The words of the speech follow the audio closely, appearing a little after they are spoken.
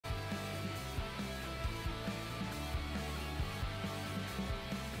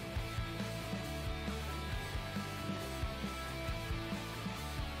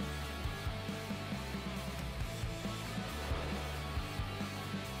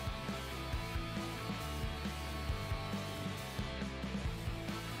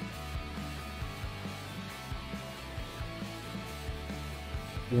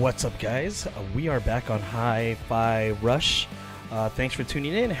What's up, guys? We are back on Hi-Fi Rush. Thanks for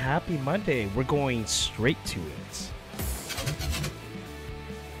tuning in. Happy Monday. We're going straight to it.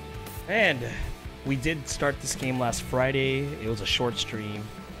 And we did start this game last Friday. It was a short stream.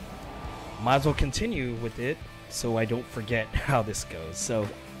 Might as well continue with it so I don't forget how this goes. So,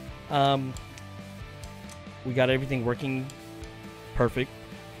 we got everything working perfect.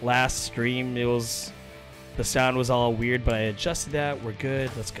 Last stream, the sound was all weird, but I adjusted that. We're good.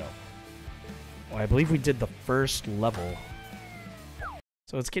 Let's go. Well, I believe we did the first level.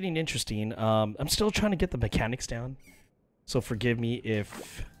 So it's getting interesting. I'm still trying to get the mechanics down. So forgive me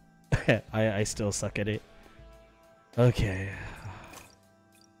if I still suck at it. Okay.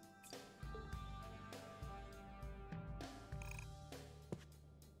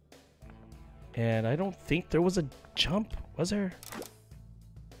 And I don't think there was a jump, was there?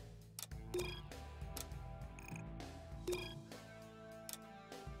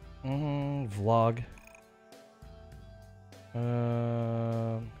 Vlog.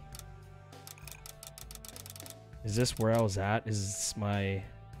 Is this where I was at? Is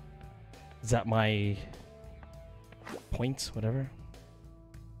that my points? Whatever.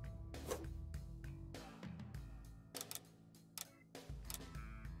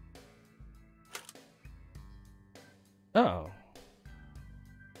 Oh.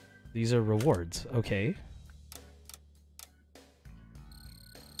 These are rewards. Okay.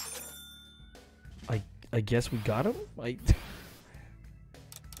 I guess we got him?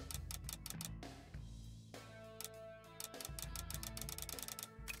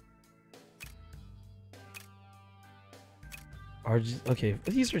 Okay,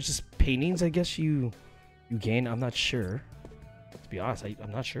 these are just paintings I guess you gain. I'm not sure. To be honest,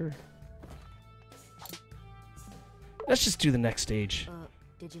 I'm not sure. Let's just do the next stage.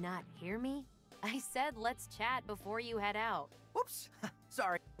 Did you not hear me? I said let's chat before you head out. Whoops.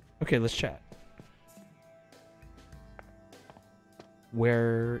 Sorry. Okay, let's chat.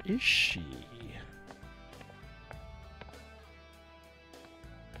 Where is she?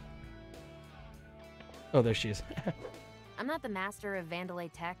 Oh, there she is. I'm not the master of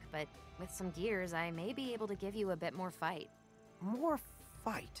Vandalay tech, but with some gears, I may be able to give you a bit more fight. More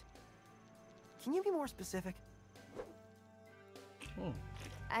fight? Can you be more specific?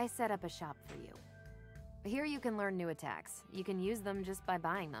 I set up a shop for you. Here you can learn new attacks. You can use them just by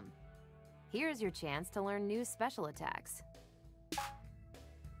buying them. Here's your chance to learn new special attacks.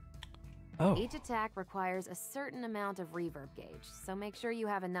 Oh. Each attack requires a certain amount of reverb gauge, so make sure you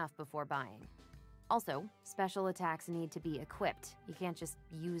have enough before buying. Also, special attacks need to be equipped. You can't just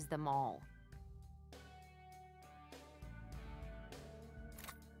use them all.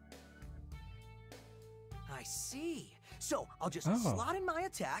 I see. So I'll just slot in my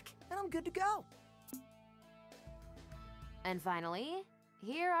attack, and I'm good to go. And finally,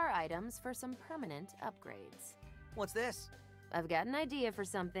 here are items for some permanent upgrades. What's this? I've got an idea for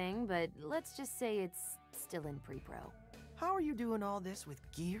something, but let's just say it's still in pre-pro. How are you doing all this with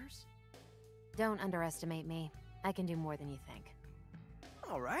gears? Don't underestimate me. I can do more than you think.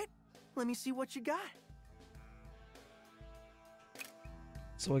 All right. Let me see what you got.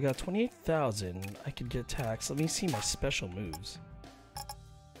 So I got 28,000. I could get taxed. Let me see my special moves.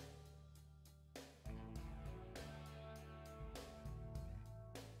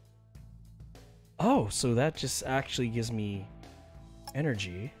 Oh, so that just actually gives me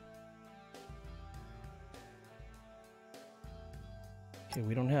energy. Okay,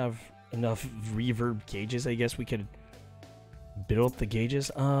 we don't have enough reverb gauges. I guess we could build the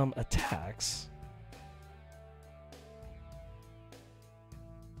gauges. Attacks.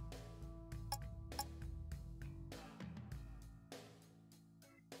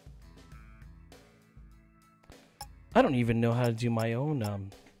 I don't even know how to do my own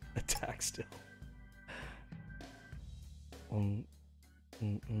attack still. We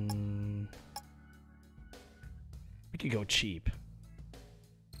could go cheap.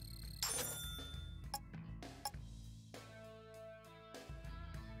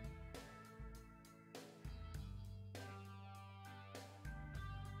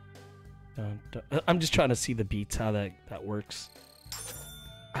 I'm just trying to see the beats, how that works.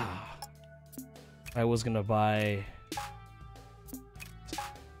 I was gonna buy.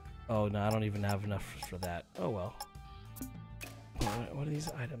 Oh no, I don't even have enough for that. Oh well. What are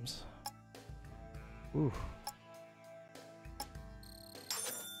these items? Ooh.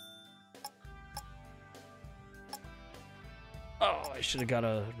 Oh, I should have got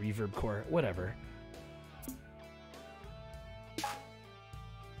a reverb core. Whatever.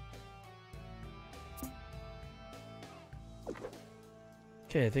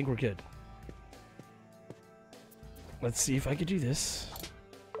 Okay, I think we're good. Let's see if I could do this.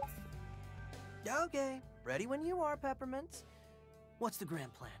 Ready when you are, Peppermint. What's the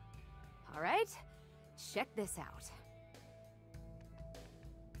grand plan? All right, check this out.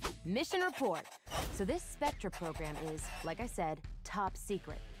 Mission report. So this Spectra program is, like I said, top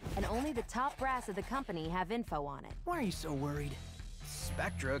secret. And only the top brass of the company have info on it. Why are you so worried?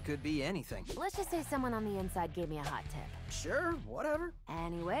 Spectra could be anything. Let's just say someone on the inside gave me a hot tip. Sure, whatever.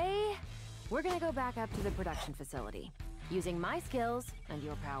 Anyway, we're gonna go back up to the production facility. Using my skills and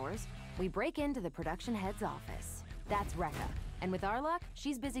your powers, we break into the production head's office. That's Rekka. And with our luck,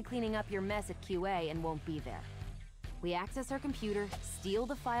 she's busy cleaning up your mess at QA and won't be there. We access her computer, steal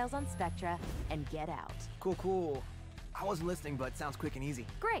the files on Spectra, and get out. Cool. I wasn't listening, but sounds quick and easy.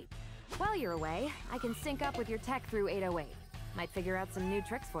 Great. While you're away, I can sync up with your tech through 808. Might figure out some new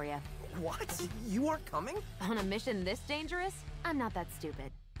tricks for you. What? You aren't coming? On a mission this dangerous? I'm not that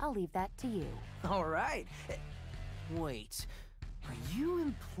stupid. I'll leave that to you. All right. Wait, are you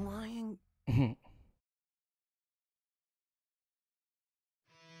implying...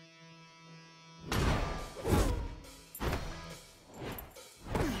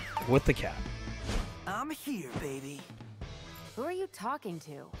 With the cap. I'm here, baby. Who are you talking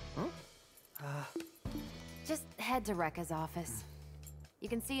to? Huh? Just head to Rekka's office. You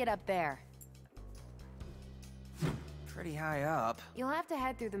can see it up there. Pretty high up. You'll have to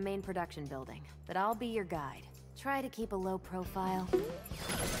head through the main production building, but I'll be your guide. Try to keep a low profile.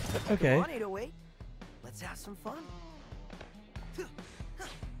 Okay. Come on, 808. Let's have some fun.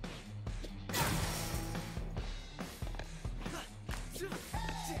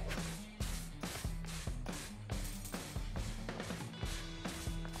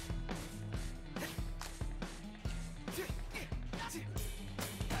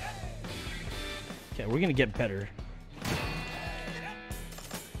 Okay, we're gonna get better.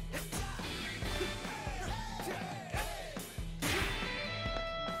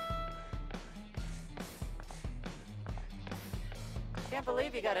 Can't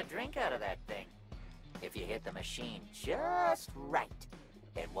believe you got a drink out of that thing. If you hit the machine just right,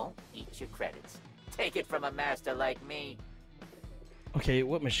 it won't eat your credits. Take it from a master like me. Okay,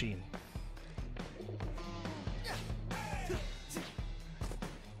 what machine?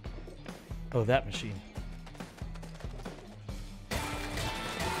 Oh, that machine.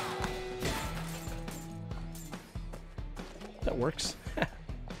 That works.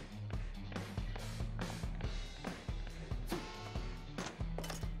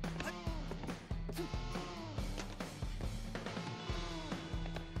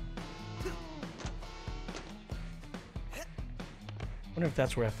 Wonder if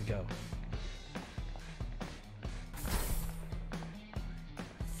that's where I have to go.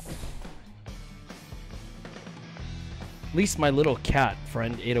 At least my little cat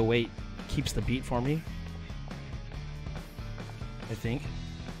friend 808 keeps the beat for me. I think.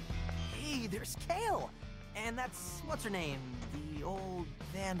 Hey, there's Kale! And that's, what's her name? The old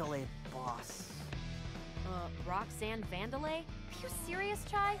Vandalay boss. Roxanne Vandalay? Are you serious,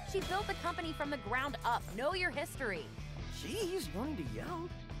 Chai? She built the company from the ground up. Know your history. Jeez, you don't need to yell.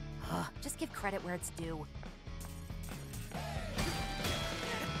 Just give credit where it's due.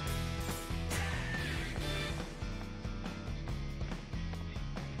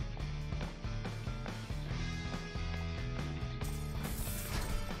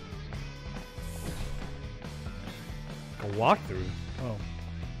 A walkthrough? Oh.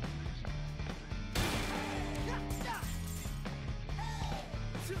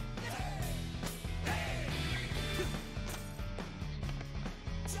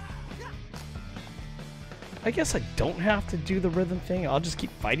 I guess I don't have to do the rhythm thing. I'll just keep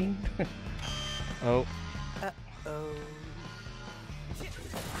fighting. Oh. Uh-oh.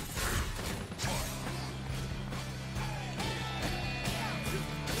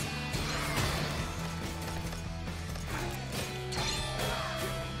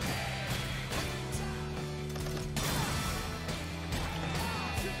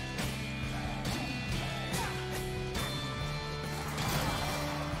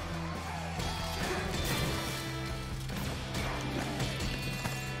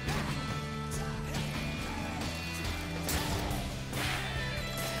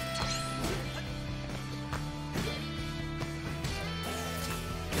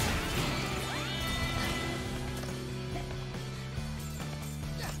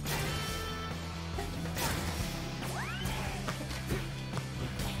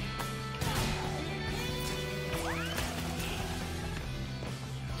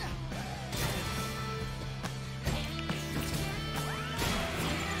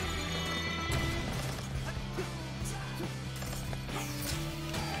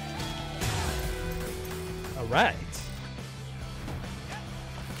 Right.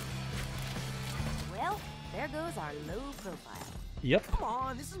 Well, profile. Yep. Come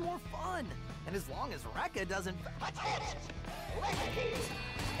on, this is more fun. And as long as Rekka doesn't... Attention! Recipes!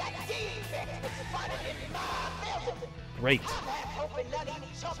 That defect was spotted in my building! Great. I'm half hoping none of you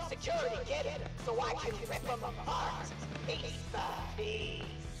chump security get it, so I can rip them apart, piece by piece.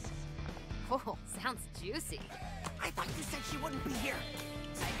 Oh, sounds juicy. I thought you said she wouldn't be here.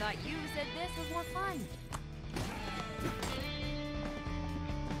 I thought you said this was more fun.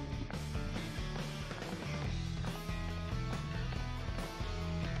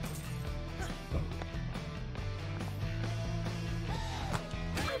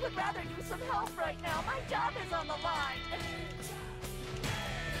 I would rather use some help right now. My job is on the line.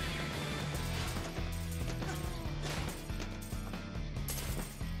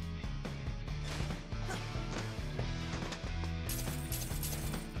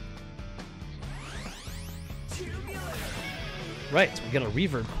 Right, so we got a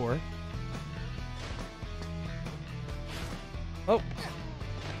reverb core. Oh.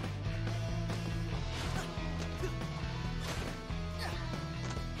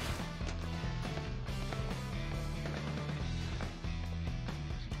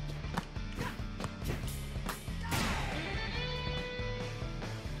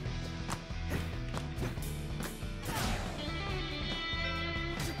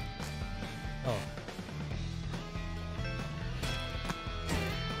 Oh.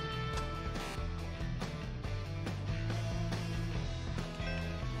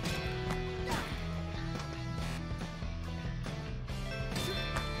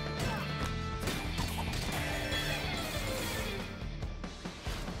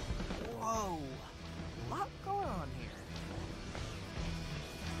 Whoa. A lot going on here.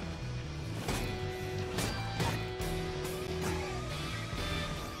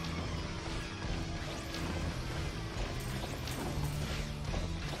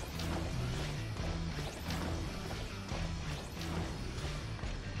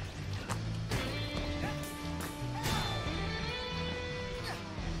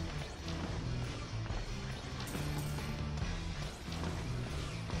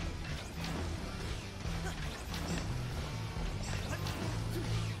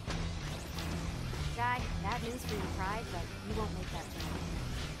 Guy, bad news for your pride, but you won't make that jump.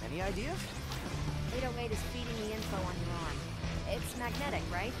 Any ideas? 808 is feeding the info on your arm. It's magnetic,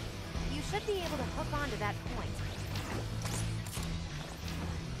 right? You should be able to hook onto that point.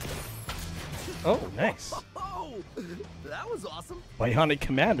 Oh, nice. Oh, that was awesome. Bionic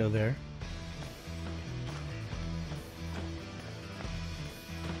Commando there.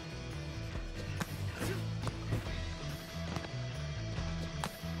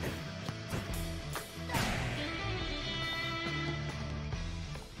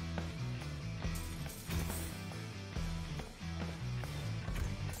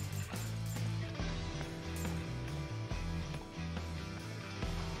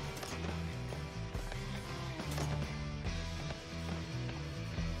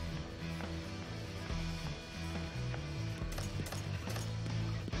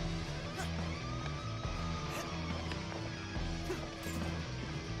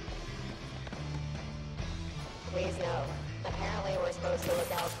 Please note, apparently we're supposed to look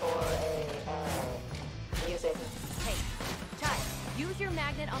out for a, music. Hey, Chai, use your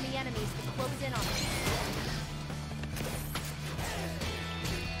magnet on the enemies to close in on them.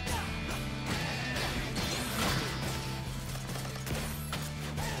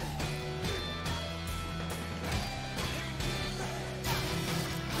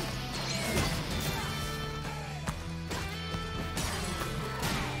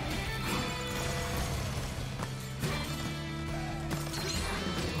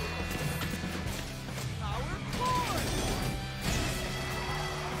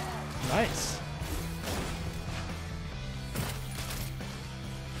 Nice.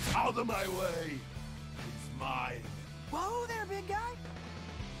 Out of my way! It's mine. Whoa there, big guy.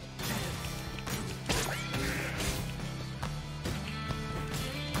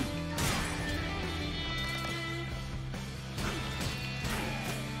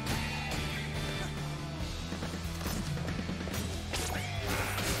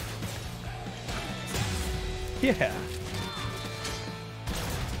 Yeah.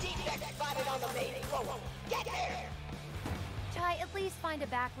 Defect spotted on the main road. Get there! Chai, at least find a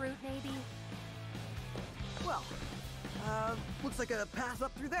back route, maybe? Well, looks like a path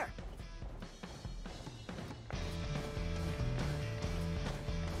up through there.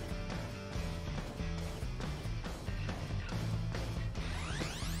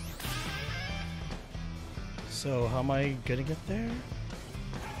 So how am I gonna get there?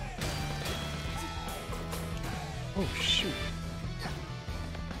 Oh shoot.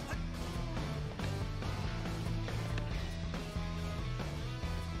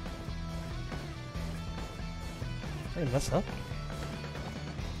 Didn't mess up.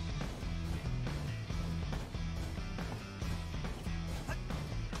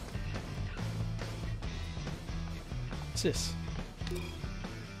 What's this?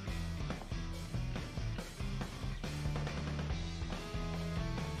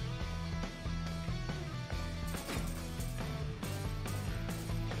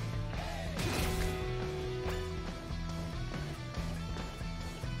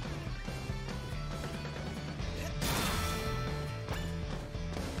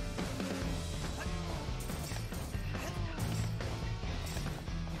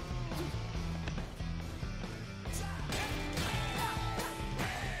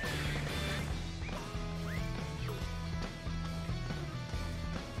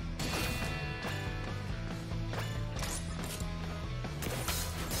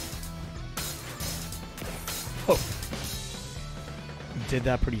 Oh, did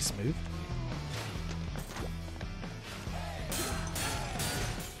that pretty smooth.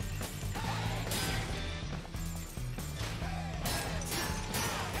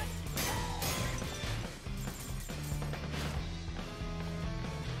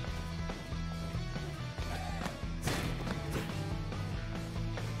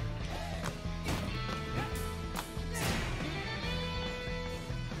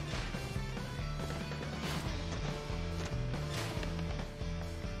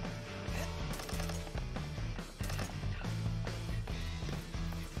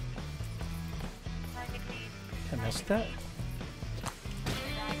 Can I mess with that?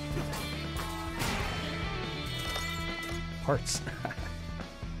 Hearts.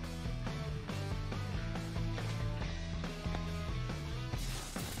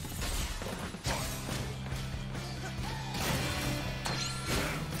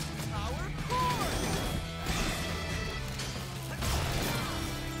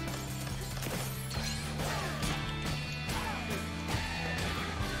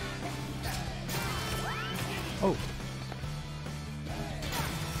 Oh.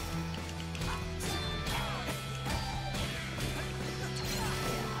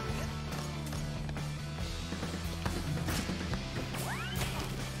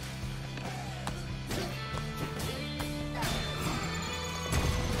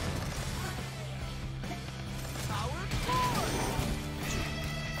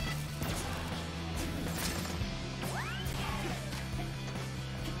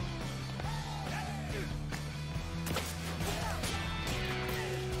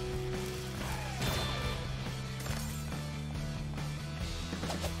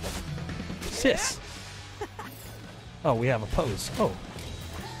 Sis. Oh, we have a pose. Oh.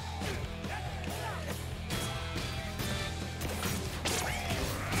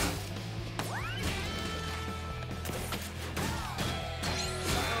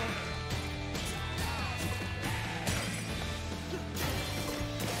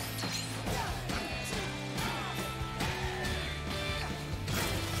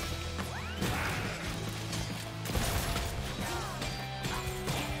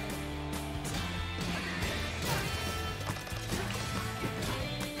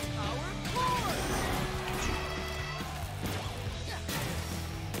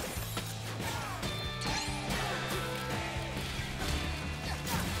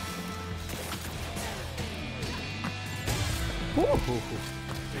 Ooh.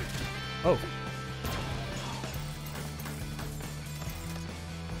 Oh.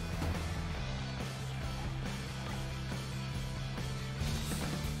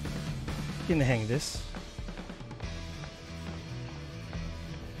 Getting the hang of this.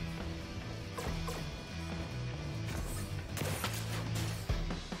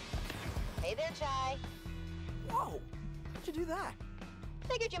 Hey there, Chai. Whoa! How'd you do that?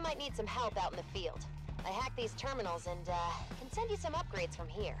 Figured you might need some help out in the field. I hacked these terminals and can send you some upgrades from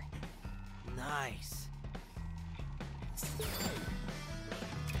here. Nice.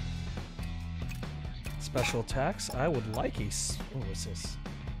 Special attacks. I would like a. What was this?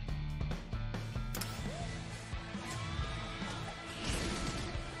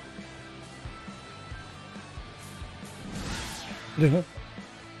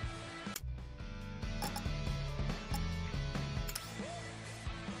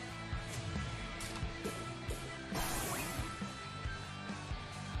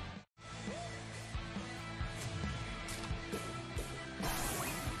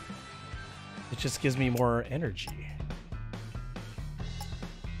 It just gives me more energy.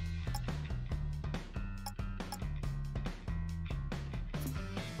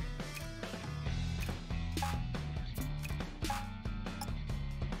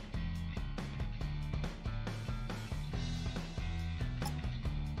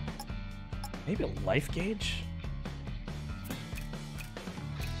 Maybe a life gauge?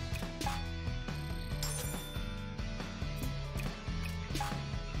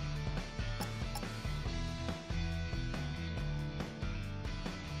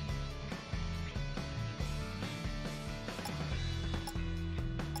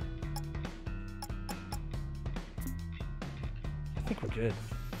 think we're good.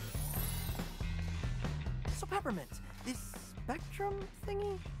 So Peppermint, this Spectrum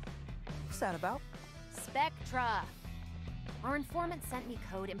thingy? What's that about? Spectra. Our informant sent me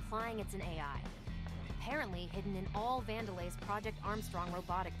code implying it's an AI. Apparently hidden in all Vandelay's Project Armstrong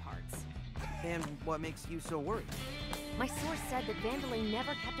robotic parts. And what makes you so worried? My source said that Vandelay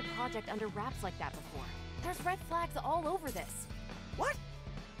never kept a project under wraps like that before. There's red flags all over this. What?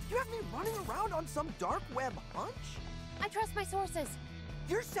 You have me running around on some dark web hunch? I trust my sources.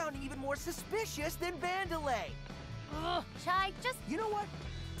 You're sounding even more suspicious than Vandelay. Ugh, Chai, just... You know what?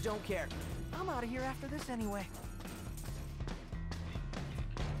 Don't care. I'm out of here after this anyway.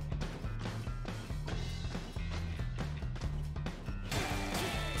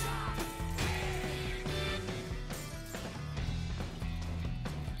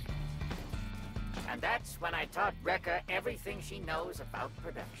 And that's when I taught Rekka everything she knows about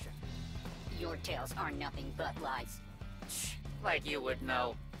production. Your tales are nothing but lies. Shh, like you would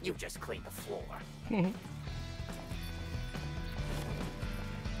know. You just cleaned the floor.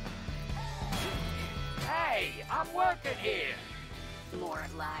 Hey, I'm working here. More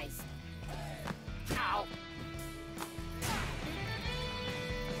lies. Ow.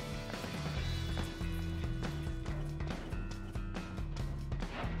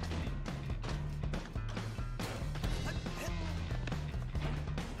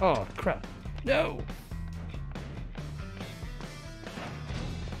 Oh, crap. No!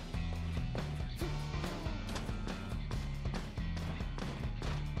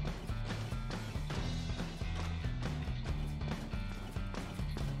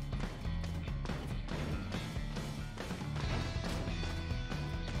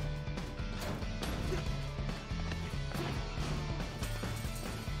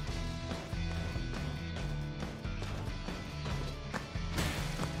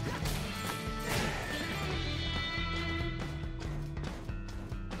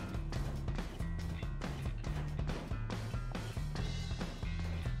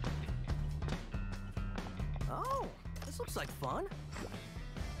 Oh, this looks like fun.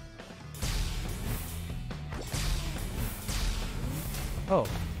 Oh.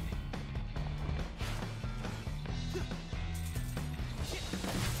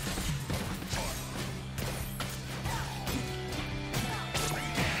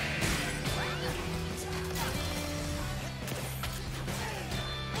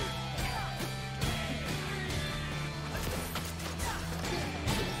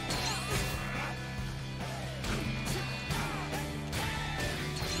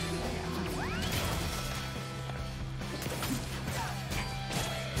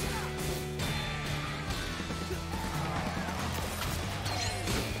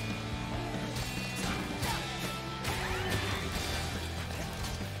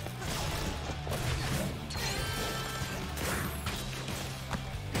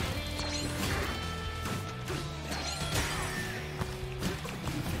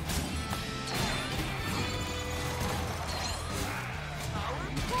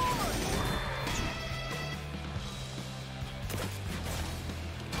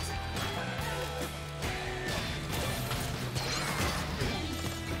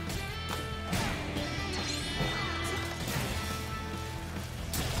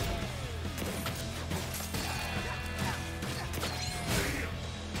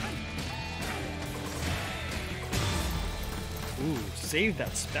 Ooh, save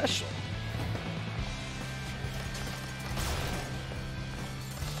that special.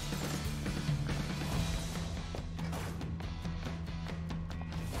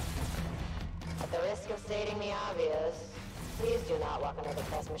 At the risk of stating the obvious, please do not walk under the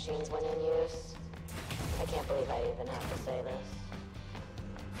press machines when in use. I can't believe I even have to say this.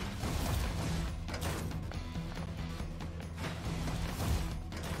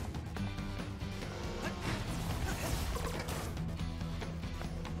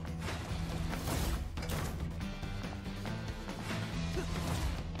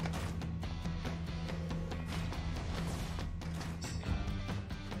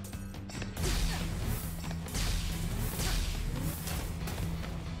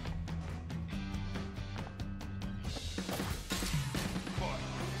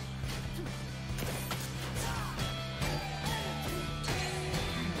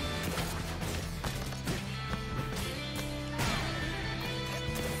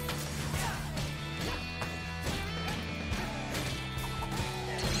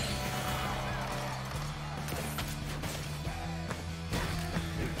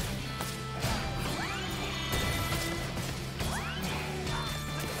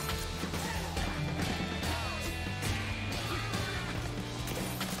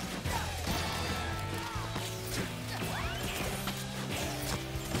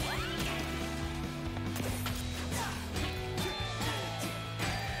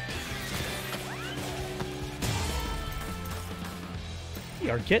 We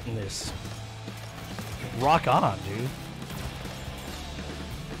are getting this. Rock on, dude.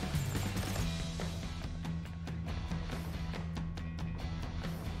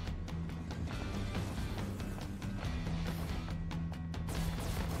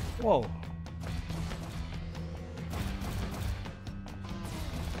 Whoa.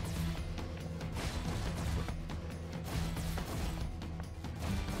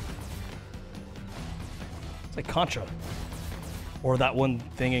 It's like Contra. Or that one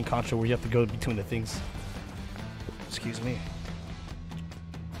thing in Contra where you have to go between the things. Excuse me.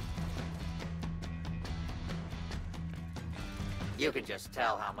 You can just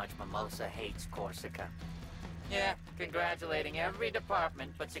tell how much Mimosa hates Corsica. Yeah, congratulating every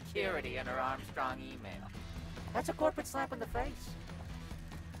department but security in her Armstrong email. That's a corporate slap in the face.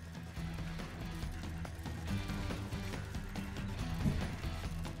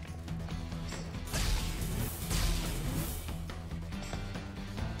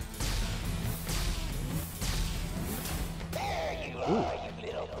 There you are, you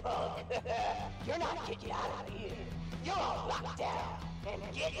little punk. You're not getting out of here. You're all locked down and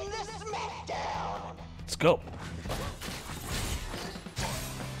getting the smackdown. Let's go.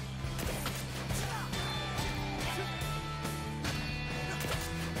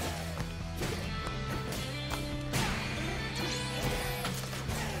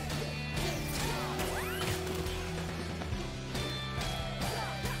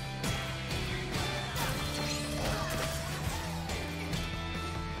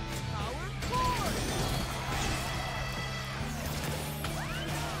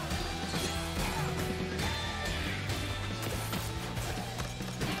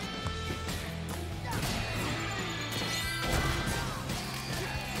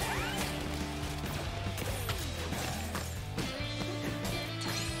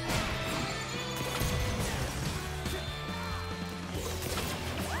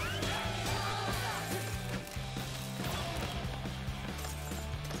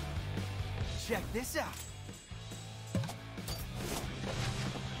 Check this out.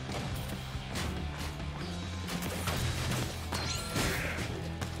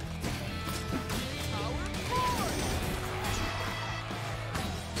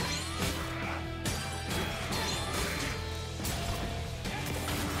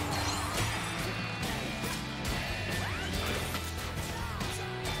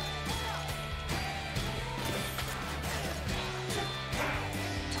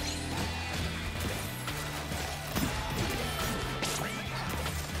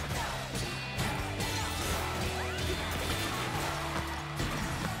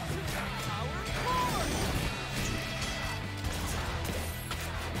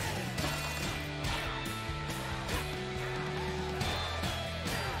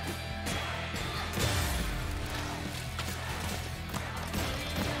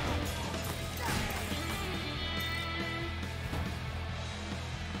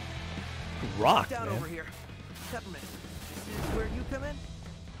 Rock, Down man. over here. Peppermint, this is where you come in?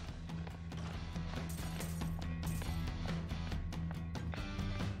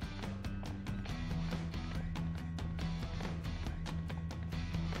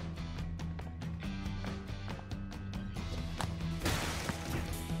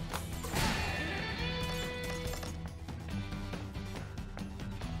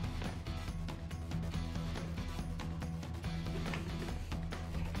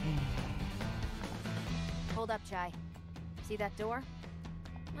 Hold up, Chai. See that door?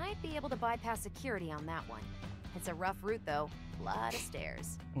 Might be able to bypass security on that one. It's a rough route, though. Lot of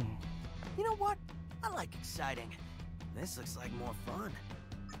stairs. You know what? I like exciting. This looks like more fun.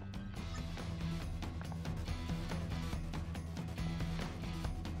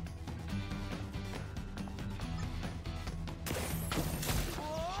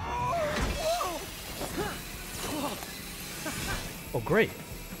 Oh, great.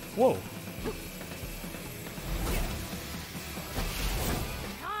 Whoa.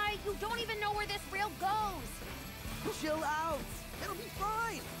 Chai, you don't even know where this rail goes! Chill out. It'll be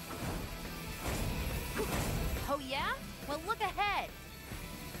fine. Oh yeah? Well, look ahead!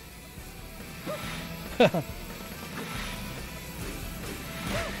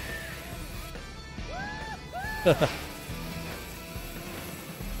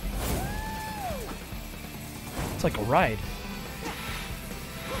 It's like a ride.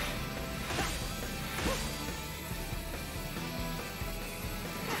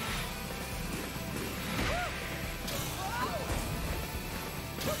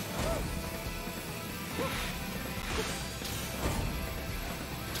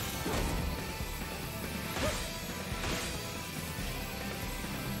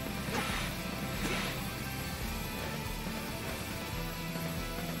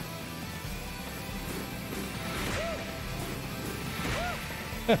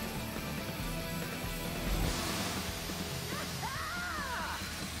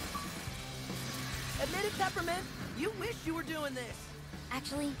 Peppermint! You wish you were doing this!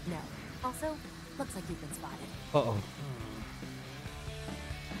 Actually, no. Also, looks like you've been spotted. Uh-oh.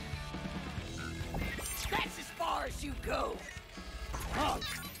 That's as far as you go! Punk!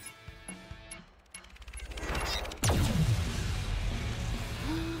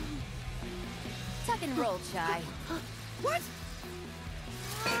 Tuck and roll, Chai. What?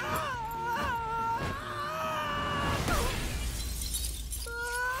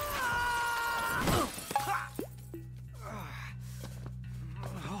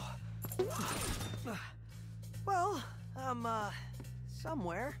 Well,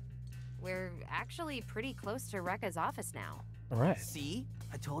 somewhere. We're actually pretty close to Rekka's office now. All right. See?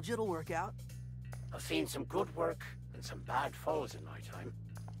 I told you it'll work out. I've seen some good work and some bad falls in my time.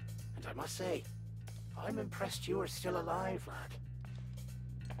 And I must say, I'm impressed you are still alive, lad.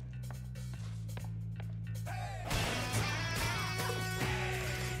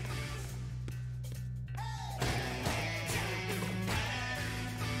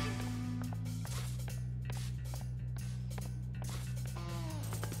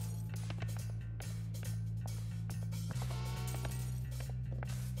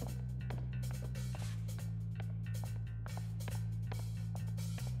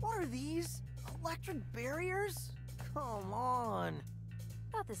 What are these? Electric barriers? Come on.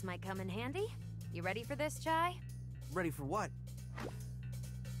 Thought this might come in handy. You ready for this, Chai? Ready for what?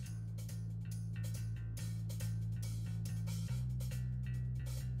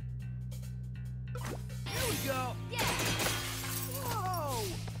 Here we go! Yeah! Whoa!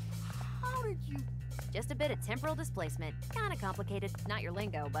 How did you... Just a bit of temporal displacement. Kinda complicated. Not your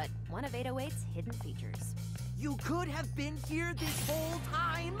lingo, but one of 808's hidden features. You could have been here this whole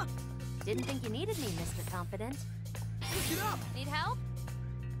time? Didn't think you needed me, Mr. Confident. Look it up! Need help?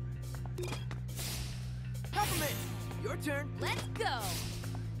 Peppermint! Your turn! Let's go!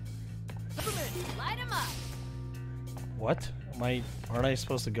 Peppermint! Light 'em up! What? Aren't I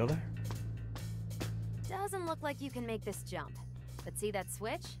supposed to go there? Doesn't look like you can make this jump. But see that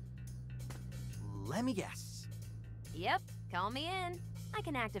switch? Let me guess. Yep, call me in. I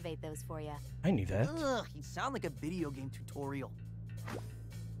can activate those for you. I knew that. Ugh, you sound like a video game tutorial.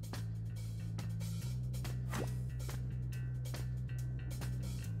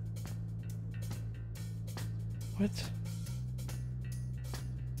 What?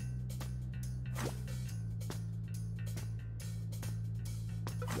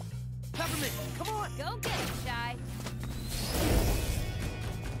 Peppermint, come on! Go get it, Chai.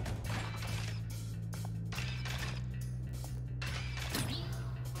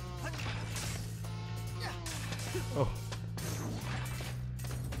 Oh.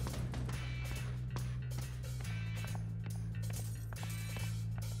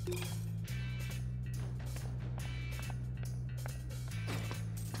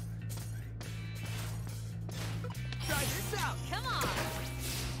 Try this out! Come on!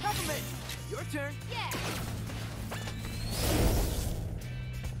 Peppermint, your turn! Yeah!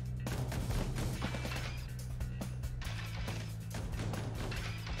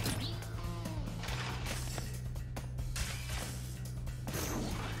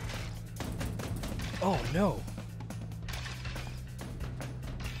 Oh no.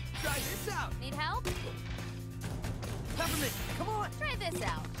 Try this out! Need help? Peppermint, come on! Try this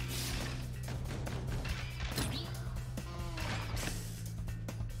out.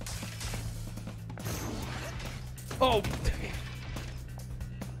 Oh.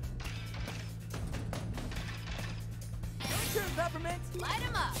 Your turn, Peppermint! Light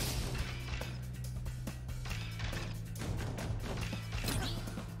 'em up.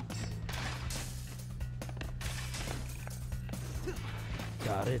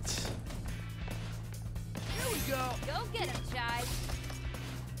 Got it. Here we go! Go get him, Chai.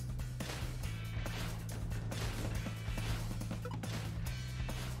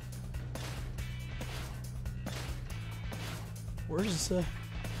 Where's the... Your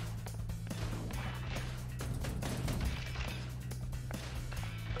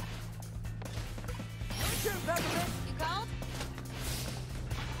turn, Peppermint! You called?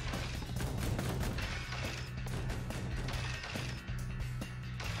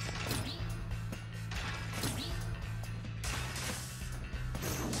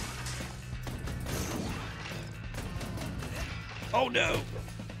 Oh no.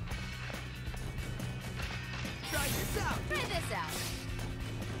 Try this out! Try this out.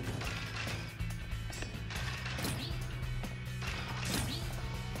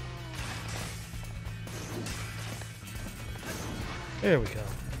 There we go.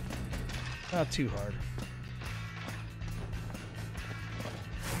 Not too hard.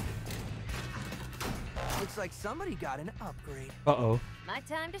 Looks like somebody got an upgrade. Uh-oh. My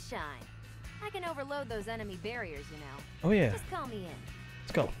time to shine. I can overload those enemy barriers, you know. Oh yeah. Just call me in.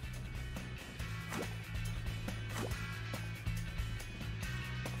 Let's go.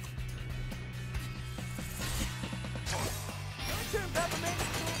 Your turn, Peppermint.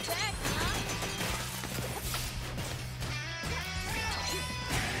 Back, huh?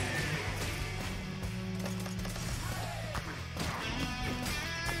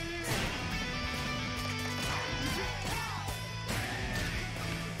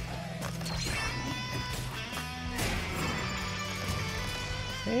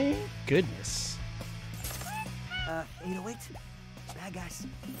 Thank goodness. 808. Bad guys.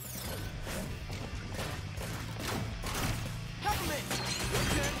 Peppermint!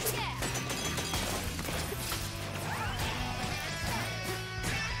 Your turn. Yeah.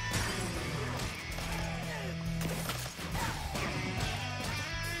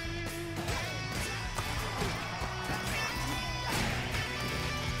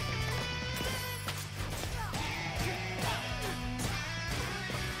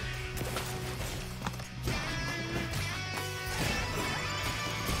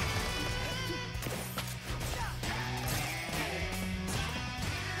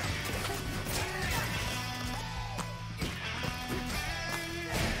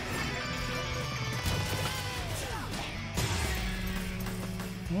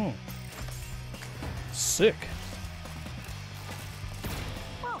 Sick.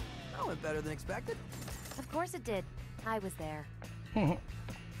 Well, that went better than expected. Of course it did. I was there. Can't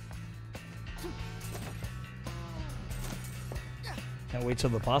wait till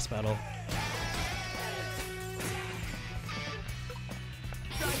the boss battle.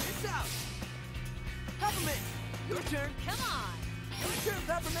 Try this out. Peppermint, your turn. Come on. Your turn,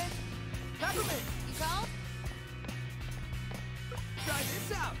 Peppermint. Peppermint, You called? try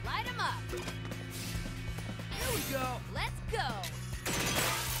this out. Light 'em up. Here we go. Let's go.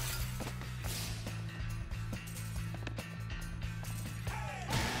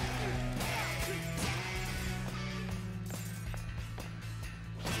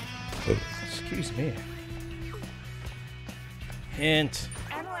 Excuse me. Hint.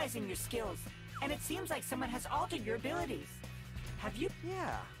 Analyzing your skills, and it seems like someone has altered your abilities. Have you?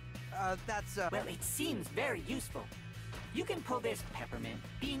 Yeah. That's, Well, it seems very useful. You can pull this, Peppermint,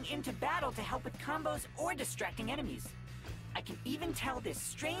 being into battle to help with combos or distracting enemies. I can even tell this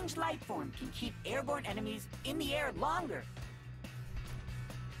strange life form can keep airborne enemies in the air longer.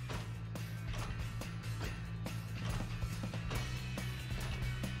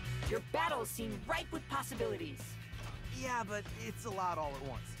 Your battles seem ripe with possibilities. Yeah, but it's a lot all at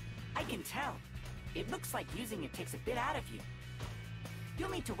once. I can tell. It looks like using it takes a bit out of you. You'll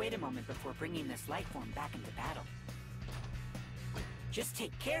need to wait a moment before bringing this life form back into battle. Just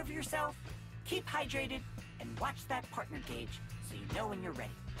take care of yourself, keep hydrated, and watch that partner gauge so you know when you're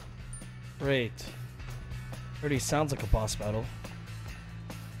ready. Great. Already sounds like a boss battle.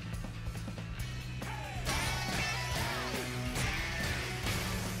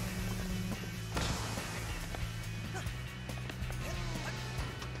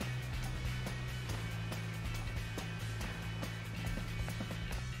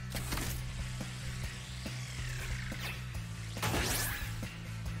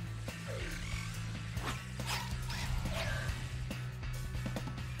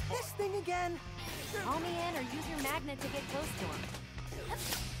 This thing again? Call me in or use your magnet to get close to him.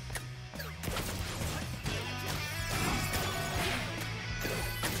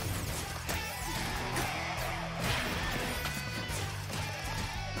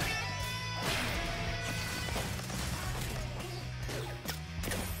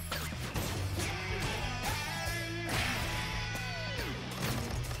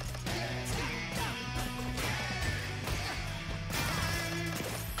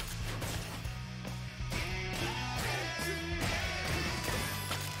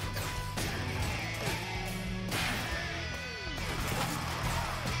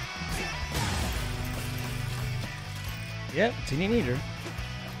 Yep, Teenage Eater.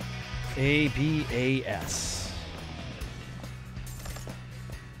 ABAS.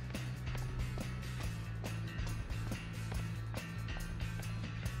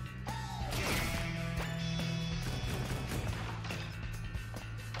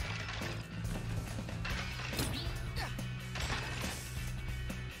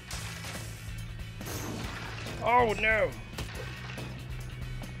 Oh no!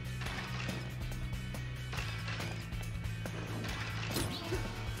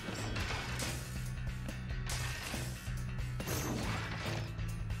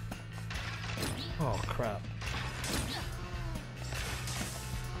 Oh crap.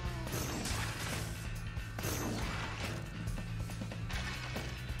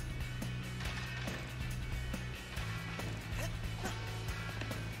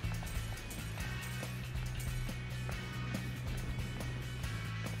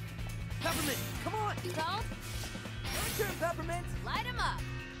 Called? Your turn, Peppermint. Light 'em up.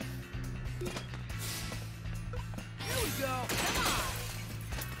 Here we go. Come on.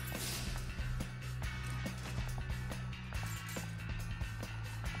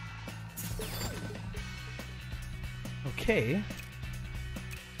 Okay.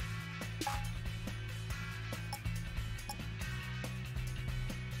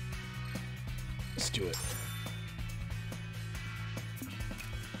 Let's do it.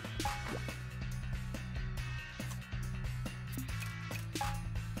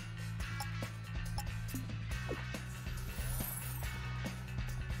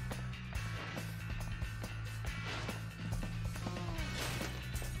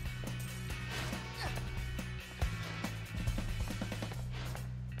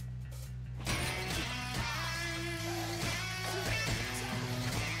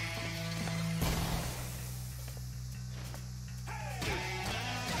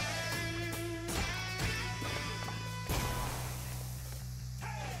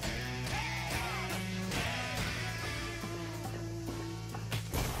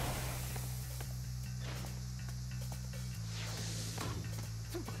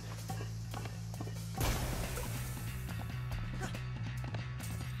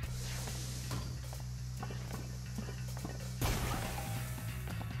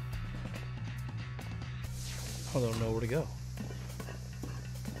 I don't know where to go.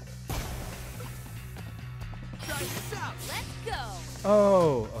 Try this out. Let's go.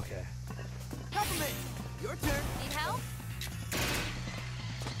 Oh, okay. Peppermint, your turn. Need help?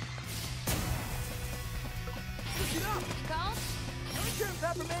 Switch it up. You called? Your turn,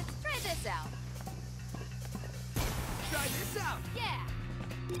 Peppermint. Try this out. Try this out. Yeah.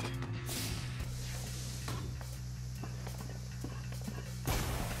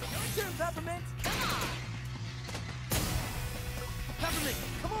 Your turn, Peppermint. Come on. Peppermint,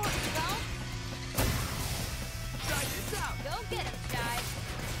 come on. You called? Try this out. Go get him, Shy.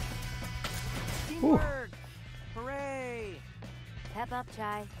 Teamwork. Hooray. Pep up,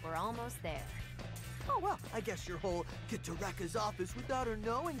 Chai. We're almost there. Oh, well, I guess your whole get to Rekka's office without her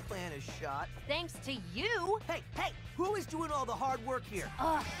knowing plan is shot. Thanks to you. Hey, who is doing all the hard work here?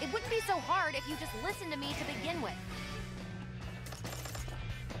 Ugh, it wouldn't be so hard if you just listened to me to begin with.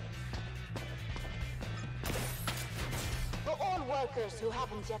 For all workers who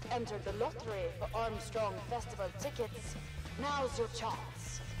haven't yet entered the lottery for Armstrong Festival tickets, now's your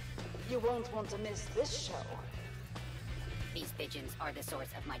chance. You won't want to miss this show. These pigeons are the source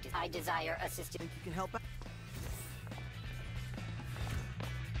of my I desire assistance. Think you can help out?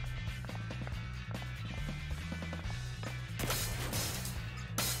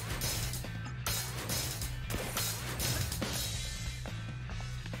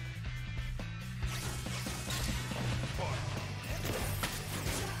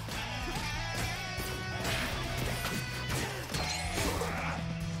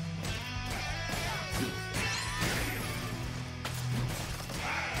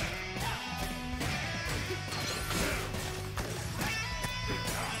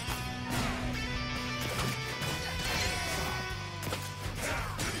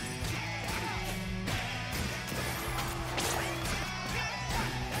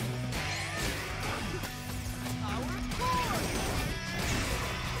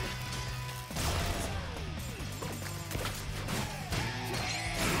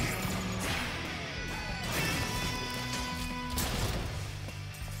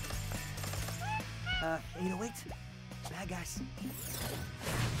 You know, wait. Bad guys.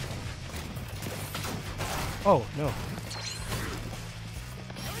 Oh, no.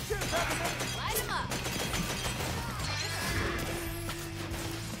 Light him up.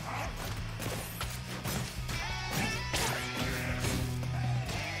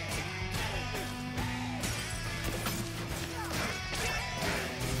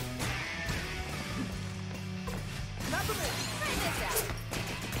 Try this out.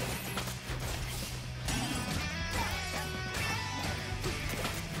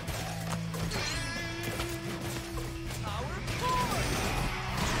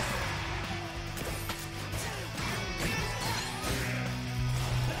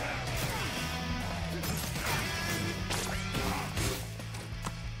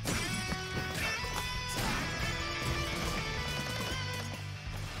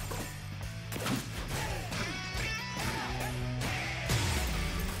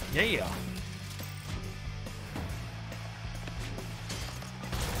 Yeah.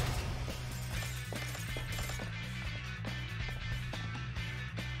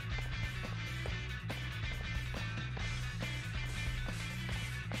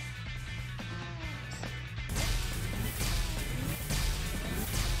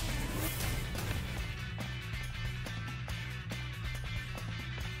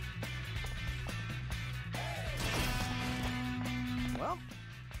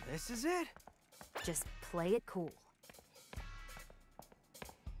 This is it? Just play it cool.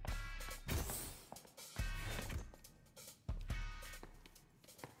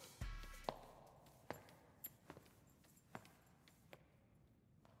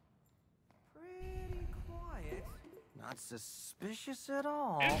 Pretty quiet. Not suspicious at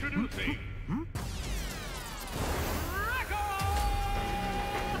all. Introducing.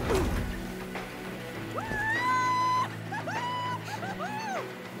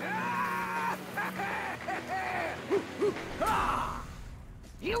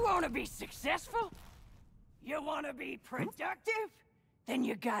 You want to be successful? You want to be productive? Then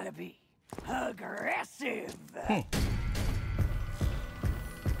you gotta be aggressive. And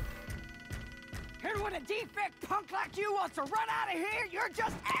when a defect punk like you wants to run out of here, you're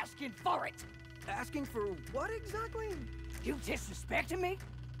just asking for it. Asking for what exactly? You disrespecting me?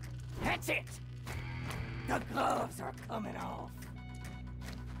 That's it. The gloves are coming off.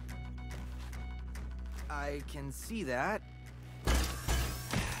 I can see that.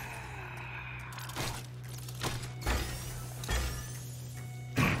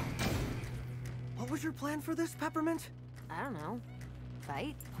 What was your plan for this, Peppermint? I don't know.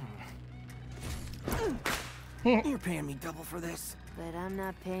 Fight? You're paying me double for this. But I'm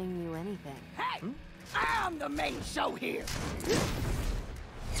not paying you anything. Hey! I'm the main show here.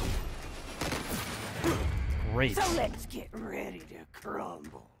 Great. So let's get ready to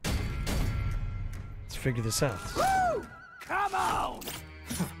crumble. Let's figure this out. Woo! Come on!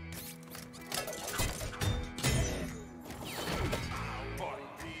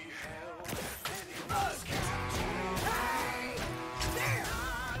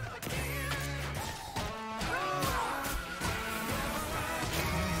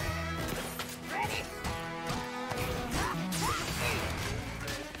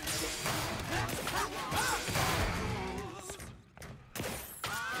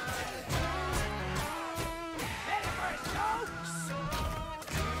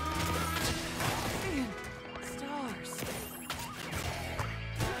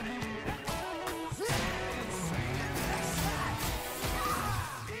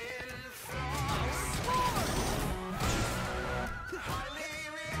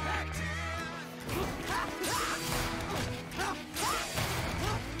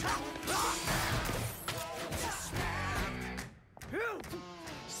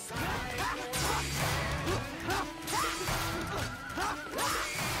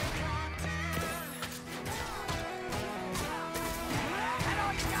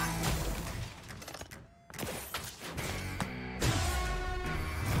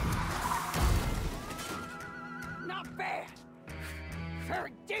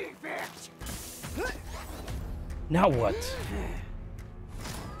 Now what?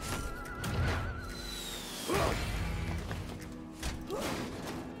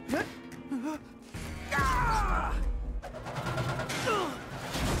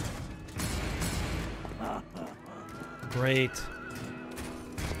 Great.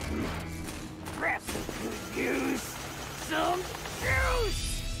 Use some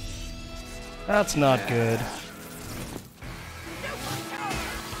juice. That's not good.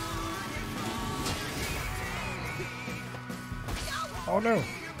 Oh no.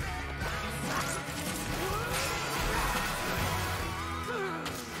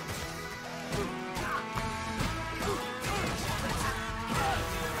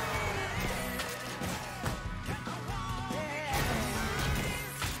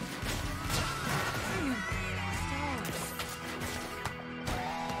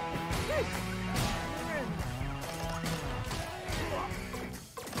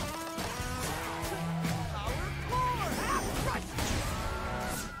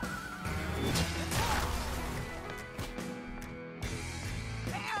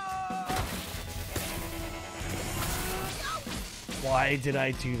 Why did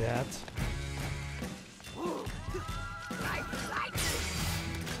I do that?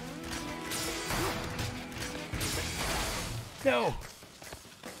 No.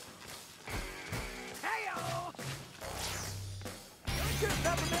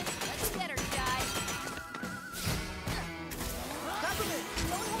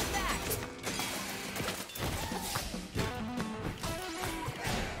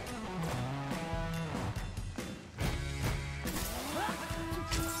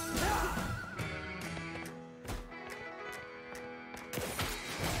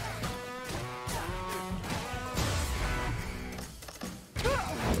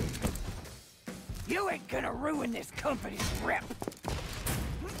 You ain't gonna ruin this company's rep.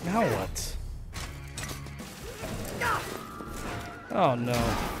 Now what? Oh no.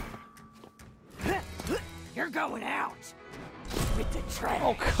 You're going out. it to trash.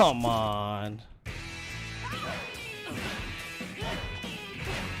 Oh, come on.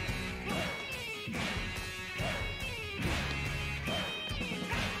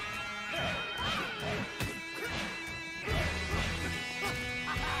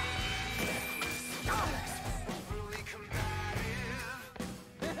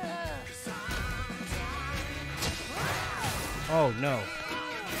 Oh no.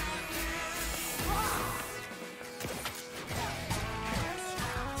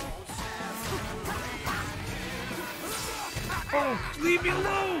 Oh, leave me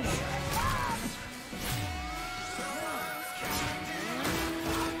alone!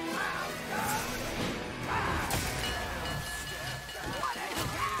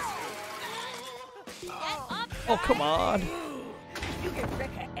 Oh, come on. You get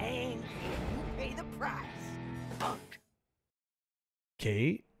Rekka angry, you pay the price. Punk.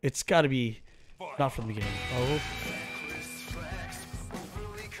 Okay, it's gotta be not from the beginning. Oh.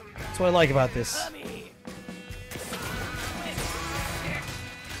 That's what I like about this.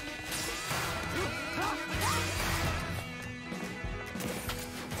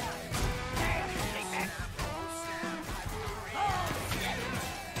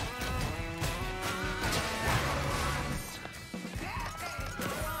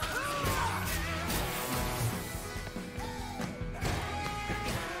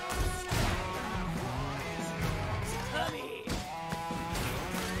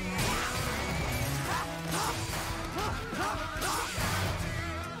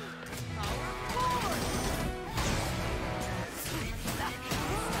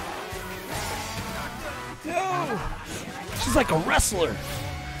 No! She's like a wrestler.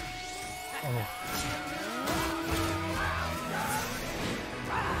 Oh.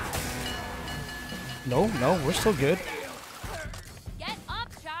 No, no, we're still good. Get up,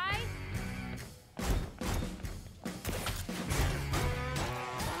 Chai!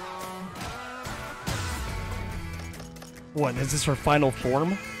 What, is this her final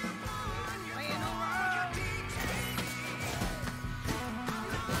form?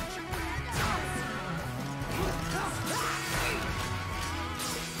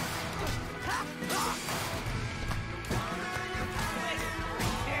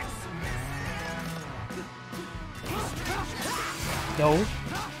 No.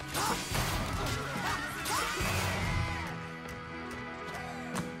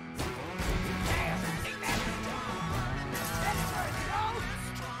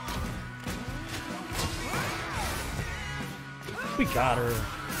 We got her.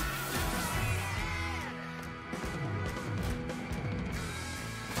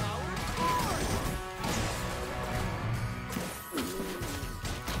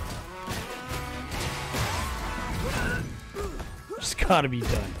 Just gotta be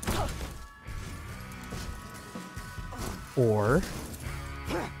done. Or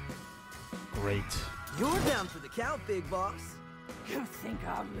great. You're down for the count, big boss. You think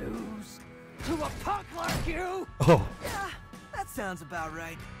I'll lose to a punk like you? Oh, Yeah, that sounds about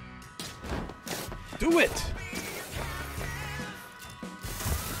right. do it!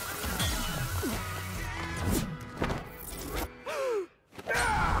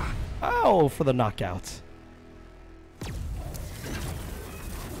 Ow, for the knockout.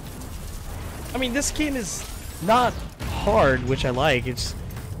 I mean, this game is not hard, which I like. It's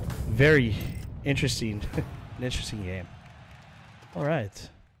very interesting. An interesting game. All right.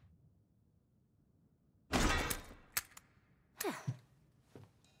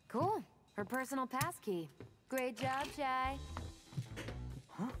 Cool. Her personal passkey. Great job, Chai.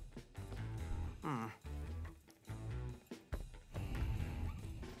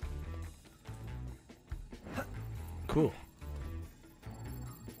 Cool.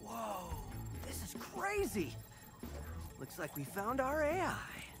 Whoa, this is crazy. Looks like we found our AI.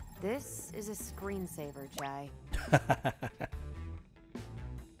 This is a screensaver, Chai.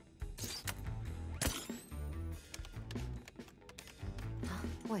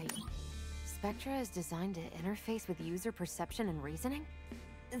 Wait. Spectra is designed to interface with user perception and reasoning?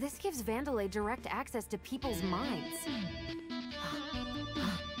 This gives Vandalay direct access to people's minds.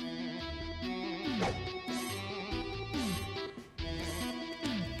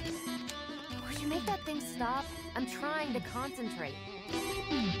 Would you make that thing stop? I'm trying to concentrate.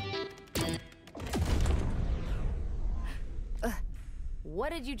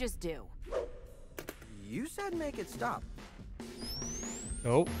 What did you just do? You said make it stop.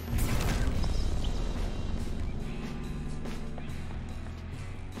 Nope.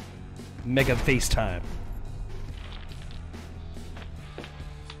 Mega FaceTime.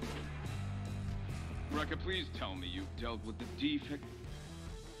 Rekka, please tell me you've dealt with the defect.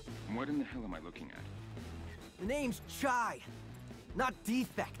 What in the hell am I looking at? The name's Chai. not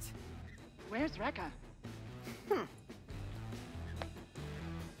defect. Where's Rekka?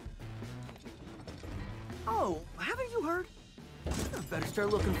 Oh, haven't you heard? I better start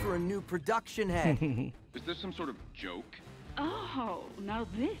looking for a new production head. Is this some sort of joke? Oh, now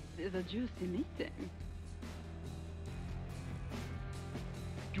this is a juicy meeting.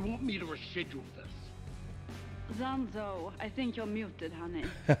 Do you want me to reschedule this? Zanzo, I think you're muted, honey.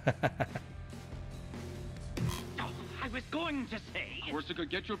 Oh, I was going to say. Corsica,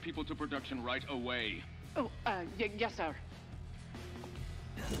 get your people to production right away. Oh, yes, sir.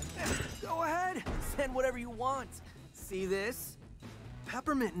 Go ahead, send whatever you want. See this?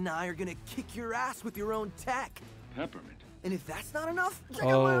 Peppermint and I are gonna kick your ass with your own tech. Peppermint? And if that's not enough, check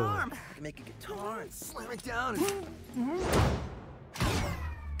out my arm. I can make a guitar and slam it down.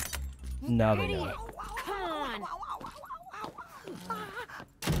 Now they know it. Come on.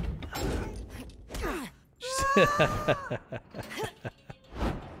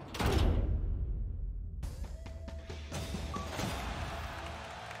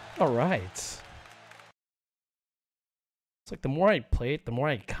 All right. It's like the more I play it, the more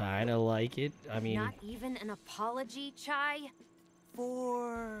I kind of like it. I mean, Not even an apology, Chai?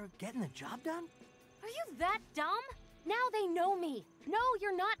 For getting the job done? Are you that dumb? Now they know me. No,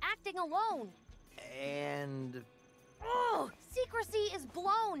 you're not acting alone. And... Oh, secrecy is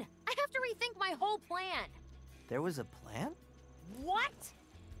blown. I have to rethink my whole plan. there was a plan? What?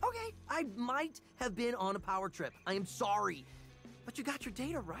 Okay, I might have been on a power trip. I am sorry. But you got your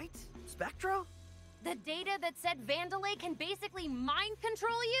data right, Spectra? The data that said Vandalay can basically mind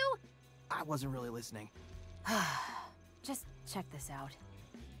control you? I wasn't really listening. Just check this out.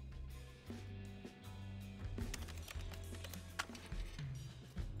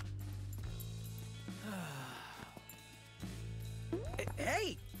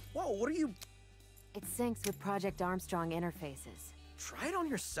 Hey! Whoa, what are you... It syncs with Project Armstrong interfaces. Try it on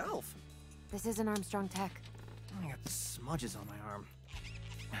yourself. This isn't Armstrong tech. I got smudges on my arm.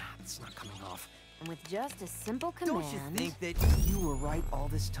 It's not coming off. And with just a simple command... Don't you think that you were right all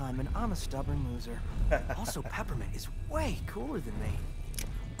this time and I'm a stubborn loser? Also, Peppermint is way cooler than me.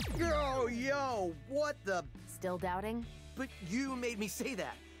 Yo, what the... Still doubting? But you made me say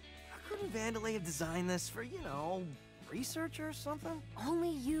that. Couldn't Vandalay have designed this for, you know, research or something? Only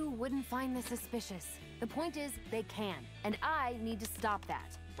you wouldn't find this suspicious. The point is, they can, and I need to stop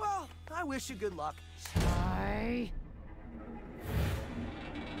that. Well, I wish you good luck. Bye.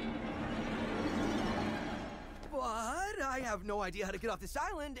 But I have no idea how to get off this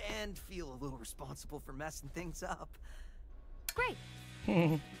island and feel a little responsible for messing things up.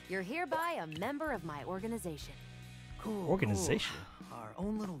 Great. You're hereby a member of my organization. Cool. Organization? Cool. Our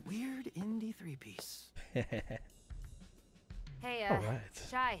own little weird indie three-piece. Hey, All right.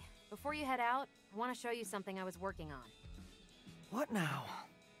 Shy, before you head out, I want to show you something I was working on. What now?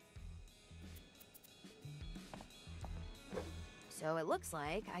 So it looks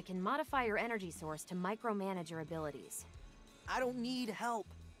like I can modify your energy source to micromanage your abilities. I don't need help.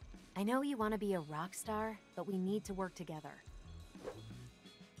 I know you want to be a rock star, but we need to work together.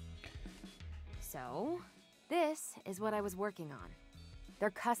 So, this is what I was working on. They're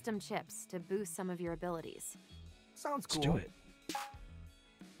custom chips to boost some of your abilities. Sounds cool. Let's do it.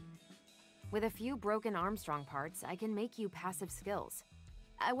 With a few broken Armstrong parts, I can make you passive skills.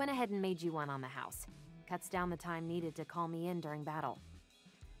 I went ahead and made you one on the house. Cuts down the time needed to call me in during battle.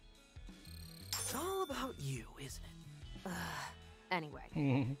 It's all about you, isn't it?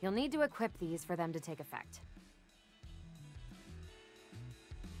 Anyway, you'll need to equip these for them to take effect.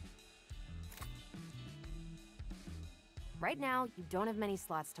 Right now, you don't have many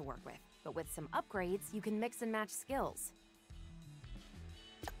slots to work with, but with some upgrades, you can mix and match skills.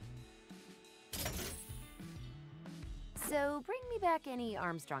 So bring me back any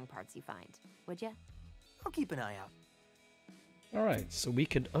Armstrong parts you find, would ya? I'll keep an eye out. All right, so we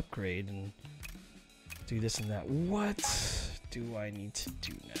could upgrade and do this and that. What do I need to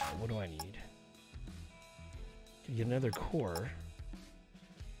do now? What do I need? Could get another core.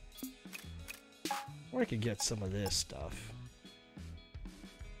 Or I could get some of this stuff.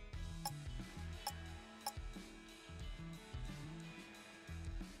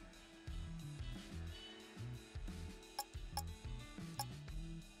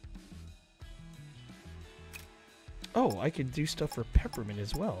 Oh, I could do stuff for Peppermint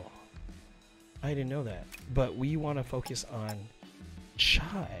as well. I didn't know that. But we want to focus on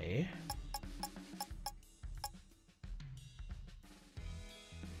Chai.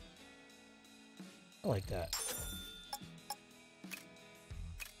 I like that.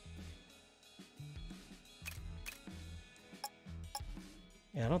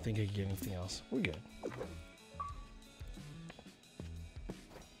 Yeah, I don't think I can get anything else. We're good.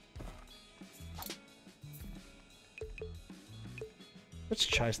 Let's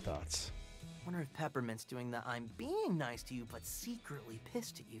try his thoughts. Wonder if Peppermint's doing the I'm being nice to you but secretly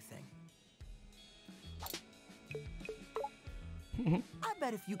pissed at you thing. I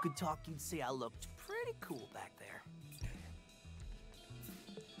bet if you could talk, you'd say I looked pretty cool back there.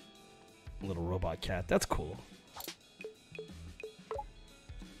 Little robot cat. That's cool.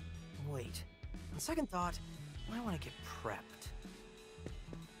 Wait. On second thought, I want to get prepped.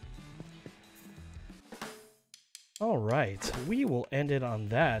 All right, we will end it on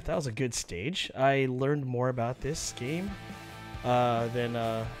that. That was a good stage. I learned more about this game than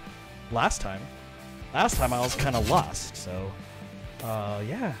last time. Last time I was kind of lost, so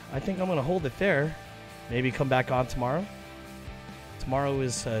yeah, I think I'm gonna hold it there. Maybe come back on tomorrow. Tomorrow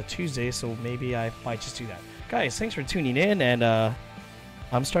is Tuesday, so maybe I might just do that. Guys, thanks for tuning in, and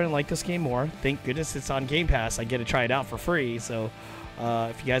I'm starting to like this game more. Thank goodness it's on Game Pass. I get to try it out for free, so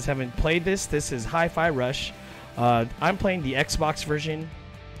if you guys haven't played this is Hi-Fi Rush. I'm playing the Xbox version.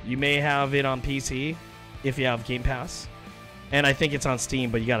 You may have it on PC if you have Game Pass. And I think it's on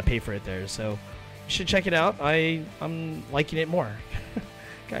Steam, but you gotta pay for it there, so you should check it out. I'm liking it more.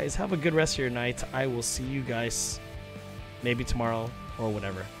 Guys, have a good rest of your night. I will see you guys maybe tomorrow or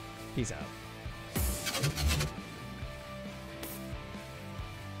whatever. Peace out.